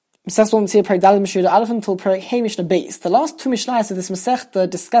Bava Metzia Perek Daled Mishnah Aleph until Perek Hey Mishnah Beis. The last two Mishnahs of this Masechta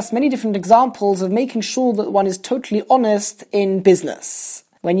discuss many different examples of making sure that one is totally honest in business.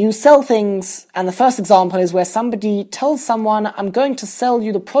 When you sell things, and the first example is where somebody tells someone, I'm going to sell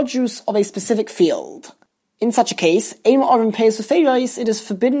you the produce of a specific field. In such a case, it is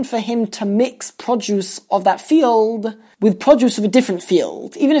forbidden for him to mix produce of that field with produce of a different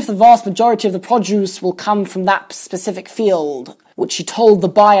field, even if the vast majority of the produce will come from that specific field, which he told the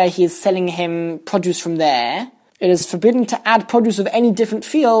buyer he is selling him produce from there. It is forbidden to add produce of any different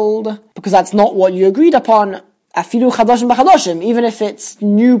field, because that's not what you agreed upon. Even if it's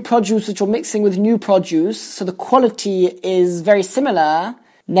new produce that you're mixing with new produce, so the quality is very similar.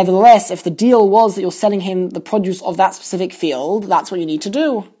 Nevertheless, if the deal was that you're selling him the produce of that specific field, that's what you need to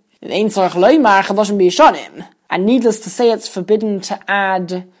do. And needless to say, it's forbidden to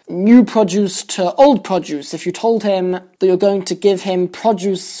add new produce to old produce. If you told him that you're going to give him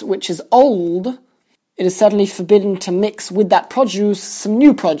produce which is old, it is certainly forbidden to mix with that produce some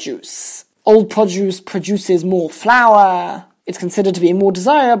new produce. Old produce produces more flour. It's considered to be more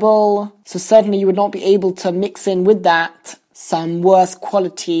desirable. So certainly you would not be able to mix in with that some worse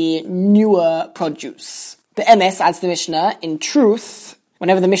quality, newer produce. Be'emes, adds the Mishnah, in truth,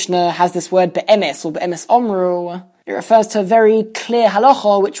 whenever the Mishnah has this word be'emes or be'emes omru, it refers to a very clear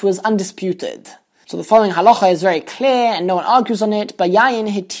halacha which was undisputed. So the following halacha is very clear and no one argues on it.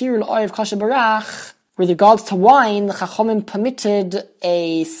 Bayayin hitir l'oiv kasher barach. With regards to wine, the Chachomim permitted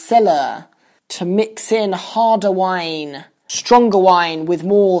a seller to mix in harder wine, stronger wine with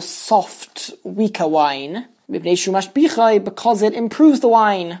more soft, weaker wine, because it improves the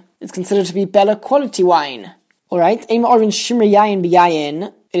wine. It's considered to be better quality wine. Alright, it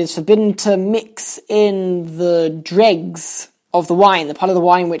is forbidden to mix in the dregs of the wine, the part of the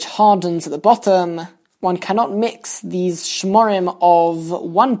wine which hardens at the bottom. One cannot mix these shmorim of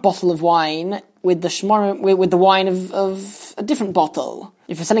one bottle of wine with the shmorim, with the wine of a different bottle.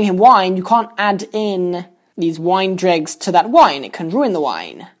 If you're selling him wine, you can't add in these wine dregs to that wine. It can ruin the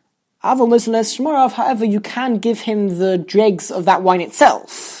wine. However, you can give him the dregs of that wine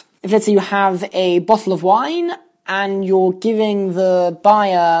itself. If, let's say, you have a bottle of wine and you're giving the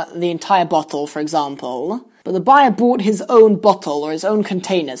buyer the entire bottle, for example, but the buyer bought his own bottle or his own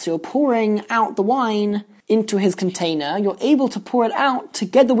container, so you're pouring out the wine into his container, you're able to pour it out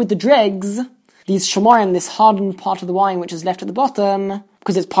together with the dregs, these shemorim, this hardened part of the wine which is left at the bottom,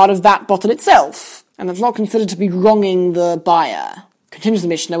 because it's part of that bottle itself, and that's not considered to be wronging the buyer. Continues the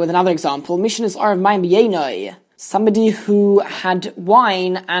Mishnah with another example. Mishnah is Arav Mayim B'Yenoi. Somebody who had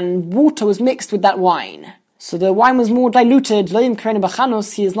wine and water was mixed with that wine. So the wine was more diluted. He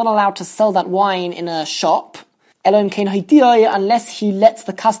is not allowed to sell that wine in a shop, unless he lets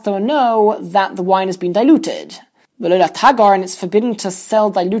the customer know that the wine has been diluted. And it's forbidden to sell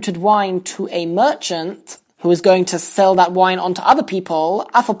diluted wine to a merchant who is going to sell that wine onto other people,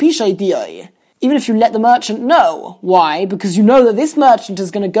 even if you let the merchant know. Why? Because you know that this merchant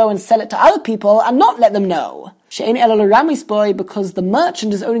is going to go and sell it to other people and not let them know. Because the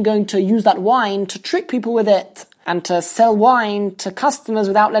merchant is only going to use that wine to trick people with it and to sell wine to customers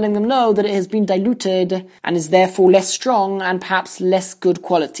without letting them know that it has been diluted and is therefore less strong and perhaps less good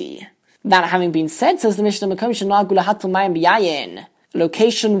quality. That having been said, says the Mishnah, a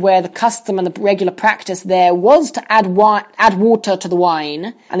location where the custom and the regular practice there was to add water to the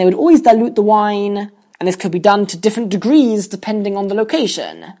wine, and they would always dilute the wine, and this could be done to different degrees depending on the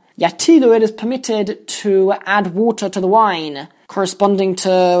location. Yatilu, it is permitted to add water to the wine, corresponding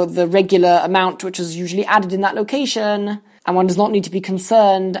to the regular amount which is usually added in that location, and one does not need to be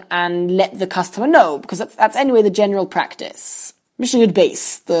concerned and let the customer know, because that's anyway the general practice. Mishnah Yud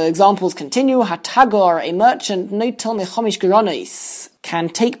Beis. The examples continue. Hatagor, a merchant, noitel mechomish geronis, can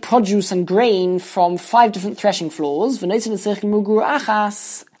take produce and grain from 5 different threshing floors, and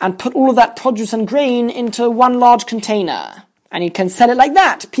put all of that produce and grain into one large container. And he can sell it like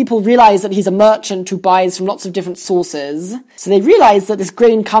that. People realize that he's a merchant who buys from lots of different sources, so they realize that this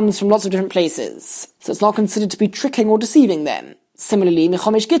grain comes from lots of different places. So it's not considered to be tricking or deceiving them. Similarly,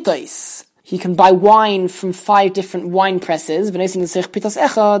 mechomish gitois. He can buy wine from 5 different wine presses. Or some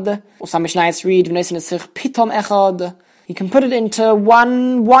Mishnayos read, he can put it into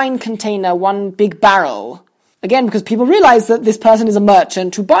one wine container, one big barrel. Again, because people realize that this person is a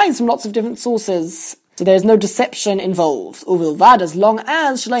merchant who buys from lots of different sources. So there's no deception involved. As long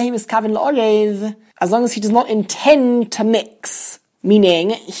as he does not intend to mix.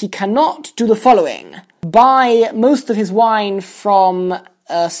 Meaning, he cannot do the following. Buy most of his wine from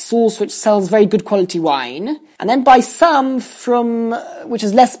a source which sells very good quality wine, and then buy some from which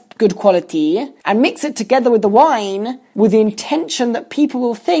is less good quality and mix it together with the wine with the intention that people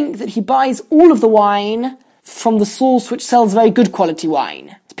will think that he buys all of the wine from the source which sells very good quality wine.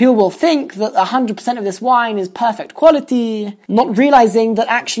 People will think that 100% of this wine is perfect quality, not realizing that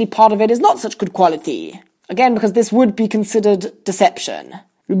actually part of it is not such good quality. Again, because this would be considered deception.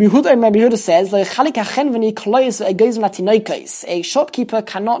 Rabbi Yehuda says, a shopkeeper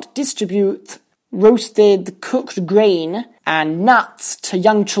cannot distribute roasted, cooked grain and nuts to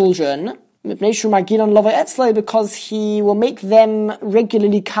young children because he will make them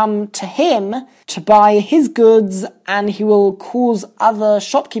regularly come to him to buy his goods and he will cause other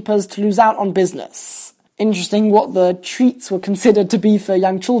shopkeepers to lose out on business. Interesting what the treats were considered to be for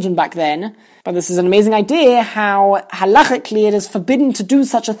young children back then. But this is an amazing idea how halachically it is forbidden to do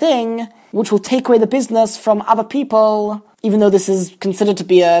such a thing, which will take away the business from other people, even though this is considered to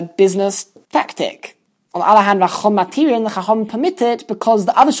be a business tactic. On the other hand, the Chacham permit it because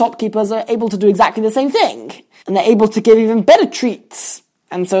the other shopkeepers are able to do exactly the same thing. And they're able to give even better treats.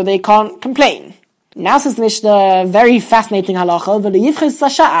 And so they can't complain. Now says the Mishnah, very fascinating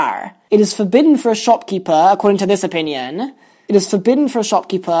halacha, it is forbidden for a shopkeeper, according to this opinion, it is forbidden for a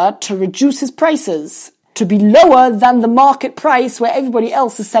shopkeeper to reduce his prices, to be lower than the market price where everybody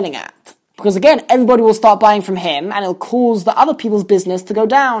else is selling at. Because again, everybody will start buying from him and it'll cause the other people's business to go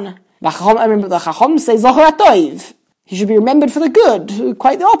down. The Chacham says, he should be remembered for the good,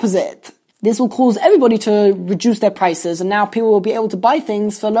 quite the opposite. This will cause everybody to reduce their prices and now people will be able to buy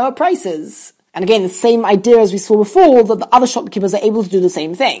things for lower prices. And again, the same idea as we saw before, that the other shopkeepers are able to do the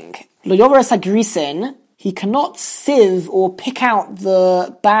same thing. He cannot sieve or pick out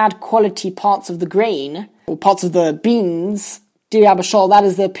the bad quality parts of the grain, or parts of the beans. Dear Abba Shaul, that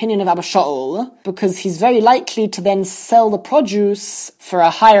is the opinion of Abba Shaul, because he's very likely to then sell the produce for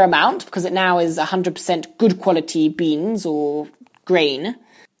a higher amount, because it now is 100% good quality beans or grain,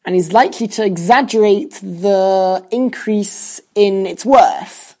 and he's likely to exaggerate the increase in its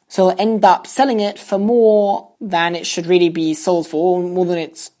worth. So he'll end up selling it for more than it should really be sold for, more than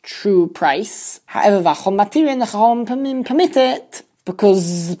its true price. However, the Chacham permit it,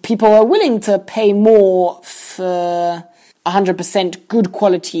 because people are willing to pay more for 100% good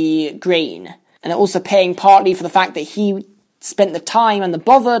quality grain. And they're also paying partly for the fact that he spent the time and the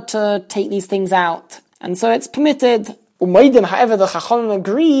bother to take these things out. And so it's permitted. However, the Chacham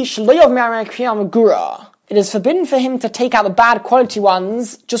agree, it is forbidden for him to take out the bad quality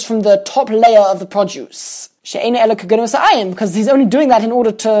ones just from the top layer of the produce. Because he's only doing that in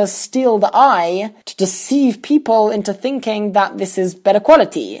order to steal the eye, to deceive people into thinking that this is better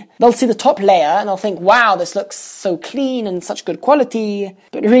quality. They'll see the top layer and they'll think, wow, this looks so clean and such good quality.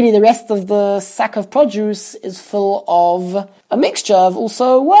 But really the rest of the sack of produce is full of a mixture of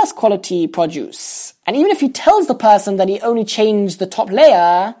also worse quality produce. And even if he tells the person that he only changed the top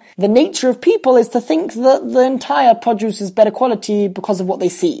layer, the nature of people is to think that the entire produce is better quality because of what they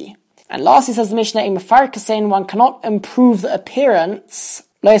see. And lastly, says the Mishnah, one cannot improve the appearance,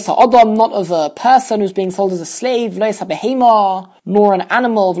 not of a person who's being sold as a slave, nor an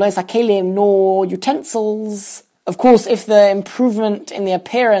animal, nor utensils. Of course, if the improvement in the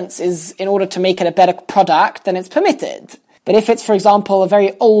appearance is in order to make it a better product, then it's permitted. But if it's, for example, a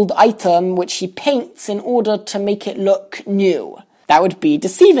very old item which he paints in order to make it look new, that would be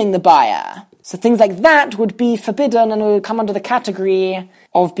deceiving the buyer. So things like that would be forbidden and would come under the category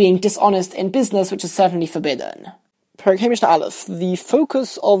of being dishonest in business, which is certainly forbidden. Perek Mishnah Aleph. The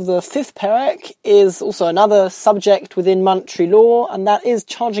focus of the fifth perek is also another subject within monetary law, and that is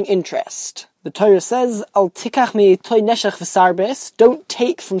charging interest. The Torah says, Al tikach mi toy neshech v'sarbis, don't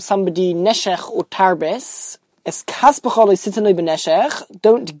take from somebody neshech or tarbis. Es kasbachol isitanoi b'neshech,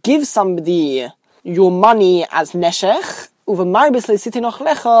 don't give somebody your money as neshech, uva marbis le'isitinoch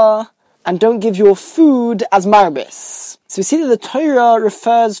lecha, and don't give your food as marbis. So we see that the Torah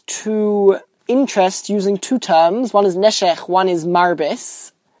refers to interest using two terms. One is neshech, one is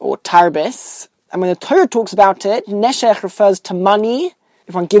marbis, or tarbis. And when the Torah talks about it, neshech refers to money,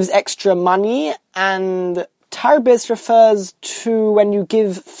 if one gives extra money, and tarbis refers to when you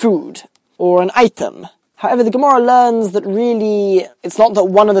give food, or an item. However, the Gemara learns that really, it's not that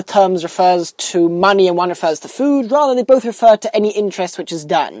one of the terms refers to money and one refers to food, rather they both refer to any interest which is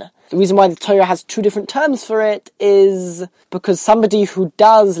done. The reason why the Torah has two different terms for it is because somebody who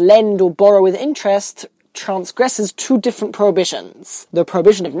does lend or borrow with interest transgresses two different prohibitions. The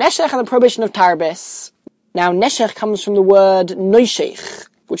prohibition of neshech and the prohibition of tarbis. Now, neshech comes from the word noishech,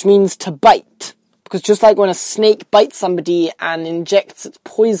 which means to bite. Because just like when a snake bites somebody and injects its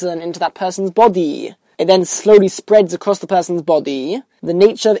poison into that person's body, it then slowly spreads across the person's body. The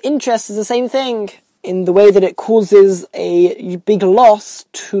nature of interest is the same thing. in the way that it causes a big loss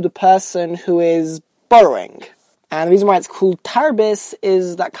to the person who is borrowing. And the reason why it's called tarbis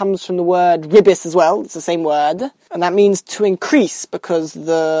is that comes from the word ribis as well. It's the same word. And that means to increase, because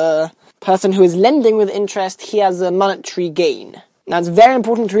the person who is lending with interest, he has a monetary gain. Now it's very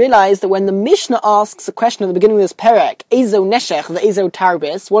important to realize that when the Mishnah asks a question at the beginning of this perek, Ezo neshech, the Ezo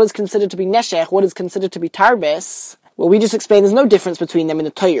tarbis, what is considered to be neshech, what is considered to be tarbis? Well, we just explained there's no difference between them in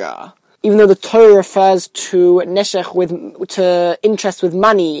the Torah. Even though the Torah refers to neshech to interest with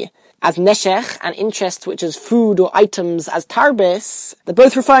money as neshech, and interest which is food or items as tarbis, they're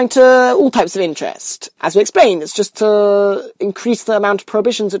both referring to all types of interest. As we explained, it's just to increase the amount of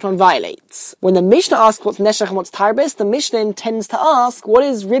prohibitions which one violates. When the Mishnah asks what's neshech and what's tarbis, the Mishnah intends to ask what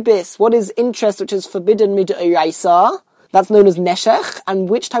is ribis, what is interest which is forbidden midoraisa, that's known as neshech, and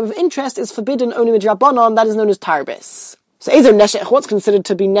which type of interest is forbidden only midrabanan, that is known as tarbis. So ezo neshech, what's considered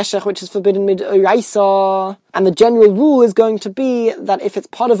to be neshech which is forbidden midoraisa? And the general rule is going to be that if it's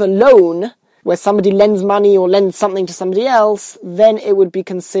part of a loan, where somebody lends money or lends something to somebody else, then it would be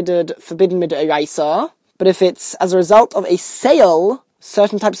considered forbidden midoraisa. But if it's as a result of a sale,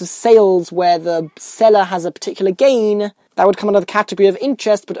 certain types of sales where the seller has a particular gain, that would come under the category of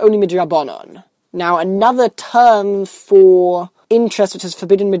interest, but only midrabanan. Now another term for interest which is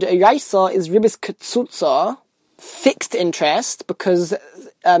forbidden midoraisa is ribis ketzutza, fixed interest, because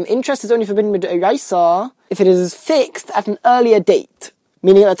interest is only forbidden midoraisa if it is fixed at an earlier date.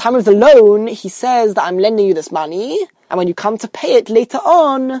 Meaning at the time of the loan, he says that I'm lending you this money, and when you come to pay it later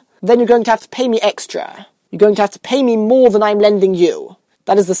on, then you're going to have to pay me extra. You're going to have to pay me more than I'm lending you.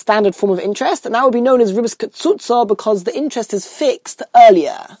 That is the standard form of interest, and that would be known as ribis ketzutza because the interest is fixed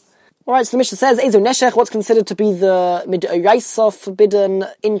earlier. Alright, so the Mishnah says, Ezo neshech, what's considered to be the midoraisa forbidden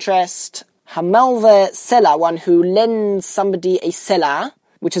interest? Hamalve sela, one who lends somebody a sela,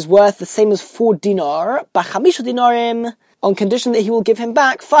 which is worth the same as 4 dinar, b'chamisha dinarim, on condition that he will give him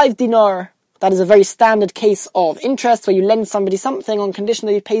back 5 dinar. That is a very standard case of interest, where you lend somebody something on condition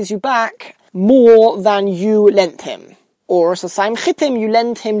that he pays you back more than you lent him. Or, sasayim chitim, you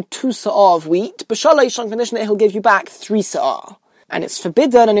lend him 2 sa'ah of wheat, b'shalosh, on condition that he'll give you back 3 sa'ah. And it's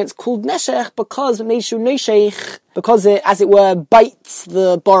forbidden, and it's called neshech because it, as it were, bites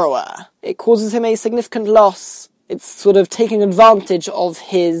the borrower. It causes him a significant loss. It's sort of taking advantage of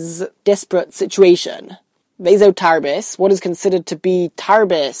his desperate situation. Vezo tarbis, what is considered to be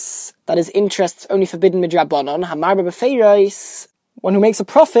tarbis, that is interest only forbidden midrabanan, hamarba befeiros, one who makes a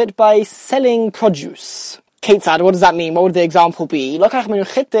profit by selling produce. Ketzad, what does that mean? What would the example be?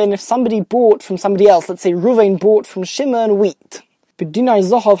 If somebody bought from somebody else, let's say Ruvain bought from Shimon wheat, dinar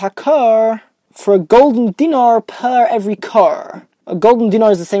zohov hakar, for a golden dinar per every kar. A golden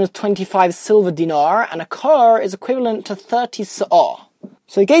dinar is the same as 25 silver dinar, and a kar is equivalent to 30 sa'ah.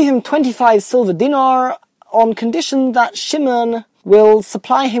 So he gave him 25 silver dinar on condition that Shimon will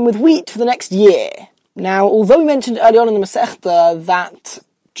supply him with wheat for the next year. Now, although we mentioned early on in the Masechta that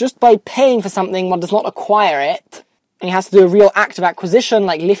just by paying for something one does not acquire it, and he has to do a real act of acquisition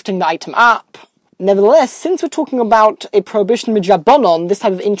like lifting the item up, nevertheless, since we're talking about a prohibition midrabanan, this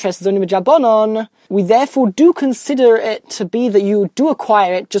type of interest is only midrabanan, we therefore do consider it to be that you do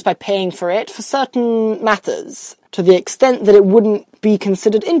acquire it just by paying for it for certain matters. To the extent that it wouldn't be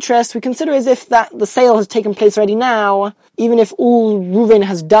considered interest, we consider as if that the sale has taken place already now. Even if all Reuven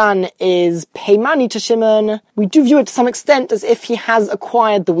has done is pay money to Shimon, we do view it to some extent as if he has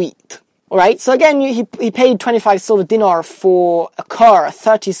acquired the wheat. Alright, so again, he paid 25 silver dinar for a kar,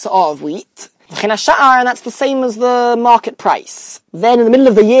 30 sa'ah of wheat. And that's the same as the market price. Then in the middle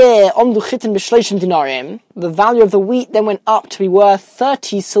of the year, the value of the wheat then went up to be worth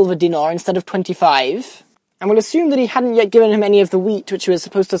 30 silver dinar instead of 25. And we'll assume that he hadn't yet given him any of the wheat which he was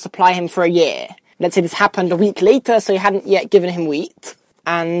supposed to supply him for a year. Let's say this happened a week later, so he hadn't yet given him wheat.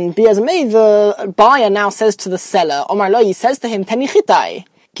 And Biazameh, the buyer now says to the seller, Omar Lo, he says to him, Teni chitai,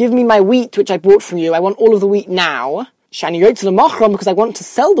 give me my wheat which I bought from you, I want all of the wheat now. Shani Yotze L'Machram, because I want to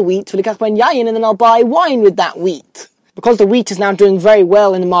sell the wheat, and then I'll buy wine with that wheat. Because the wheat is now doing very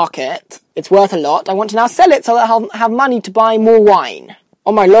well in the market, it's worth a lot, I want to now sell it so that I'll have money to buy more wine.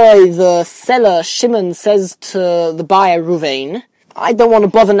 Omar Loi, the seller, Shimon, says to the buyer, Ruvain, I don't want to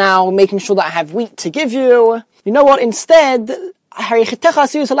bother now making sure that I have wheat to give you. You know what, instead,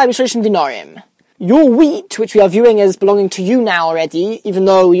 your wheat, which we are viewing as belonging to you now already, even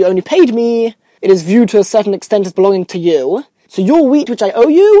though you only paid me, it is viewed to a certain extent as belonging to you. So your wheat, which I owe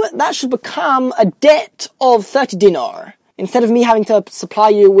you, that should become a debt of 30 dinar. Instead of me having to supply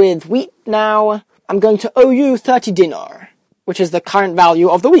you with wheat now, I'm going to owe you 30 dinar, which is the current value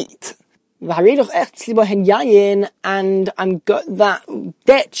of the wheat. and that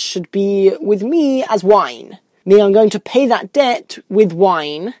debt should be with me as wine. Meaning I'm going to pay that debt with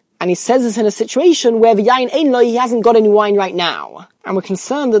wine. And he says this in a situation where he hasn't got any wine right now. And we're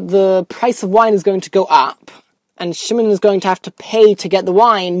concerned that the price of wine is going to go up. And Shimon is going to have to pay to get the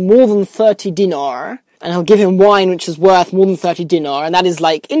wine more than 30 dinar. And he'll give him wine which is worth more than 30 dinar. And that is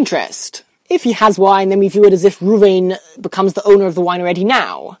like interest. If he has wine, then we view it as if Ruvain becomes the owner of the wine already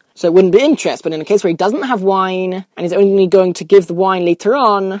now. So it wouldn't be interest, but in a case where he doesn't have wine, and he's only going to give the wine later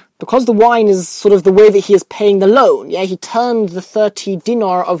on, because the wine is sort of the way that he is paying the loan, he turned the 30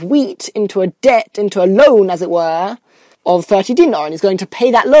 dinar of wheat into a debt, into a loan, as it were, of 30 dinar, and he's going to pay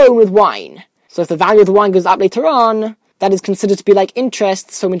that loan with wine. So if the value of the wine goes up later on, that is considered to be like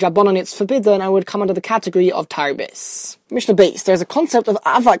interest, so midrabanan it's forbidden, and would come under the category of tarbis. Mishnah base, there's a concept of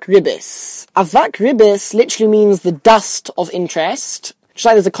avak ribis. Avak ribis literally means the dust of interest. Just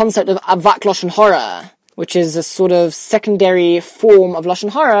like there's a concept of avak lashon hara, which is a sort of secondary form of lashon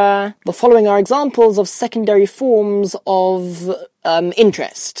hara. The following are examples of secondary forms of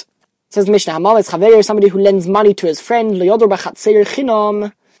interest. It says Mishnah, Hamal is chaver, somebody who lends money to his friend, lo yodor b'chatzeir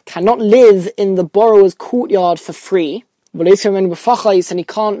chinam, cannot live in the borrower's courtyard for free. And he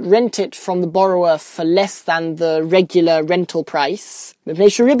can't rent it from the borrower for less than the regular rental price.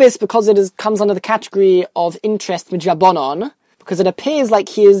 Because it comes under the category of interest midrabanan, because it appears like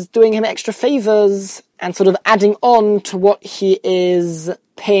he is doing him extra favors and sort of adding on to what he is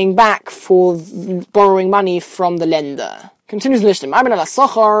paying back for borrowing money from the lender. Continues Mishnah,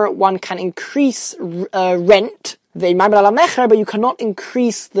 one can increase rent, but you cannot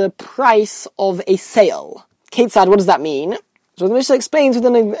increase the price of a sale. Ketzad, what does that mean? So the Mishnah explains with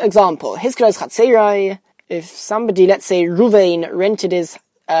an example. If somebody, let's say Ruvain, rented his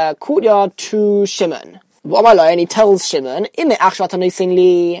courtyard to Shimon, and he tells Shimon,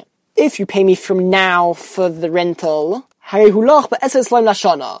 if you pay me from now for the rental,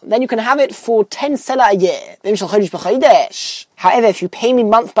 then you can have it for 10 selah a year. However, if you pay me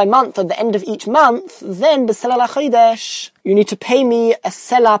month by month at the end of each month, then you need to pay me a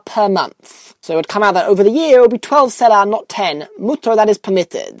selah per month. So it would come out that over the year it would be 12 selah, not 10. Mutar, that is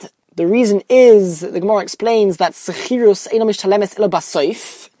permitted. The reason is, the Gemara explains that sechirus eino mishtalemes elo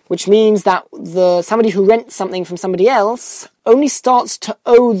basoif, which means that somebody who rents something from somebody else only starts to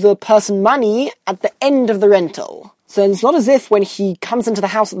owe the person money at the end of the rental. So it's not as if when he comes into the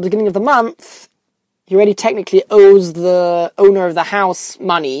house at the beginning of the month, he already technically owes the owner of the house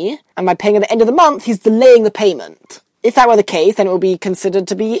money, and by paying at the end of the month, he's delaying the payment. If that were the case, then it would be considered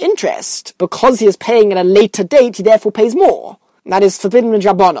to be interest. Because he is paying at a later date, he therefore pays more. And that is forbidden in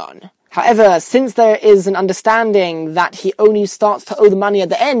Rabbanon. However, since there is an understanding that he only starts to owe the money at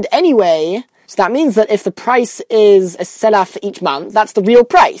the end anyway, so that means that if the price is a selah for each month, that's the real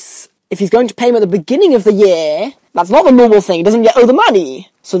price. If he's going to pay him at the beginning of the year, that's not the normal thing. He doesn't yet owe the money.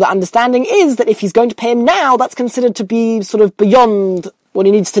 So the understanding is that if he's going to pay him now, that's considered to be sort of beyond what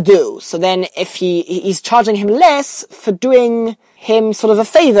he needs to do. So then if he's charging him less for doing him sort of a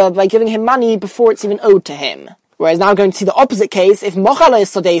favor by giving him money before it's even owed to him. Whereas now we're going to see the opposite case. If Mochala is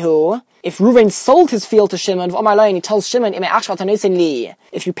Sodehu, if Reuven sold his field to Shimon, and he tells Shimon,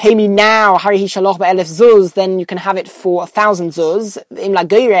 if you pay me now, then you can have it for 1,000 zuz.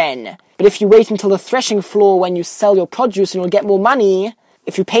 But if you wait until the threshing floor when you sell your produce and you'll get more money,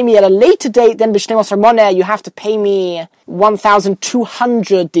 if you pay me at a later date, then you have to pay me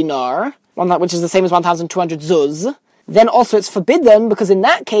 1,200 dinar, which is the same as 1,200 zuz. Then also it's forbidden, because in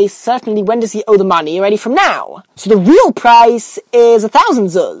that case, certainly when does he owe the money? Already from now. So the real price is 1,000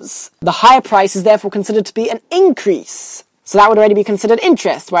 zuz. The higher price is therefore considered to be an increase. So that would already be considered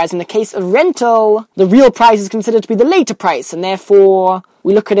interest, whereas in the case of rental, the real price is considered to be the later price, and therefore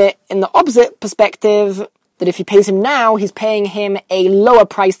we look at it in the opposite perspective, that if he pays him now, he's paying him a lower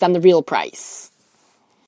price than the real price.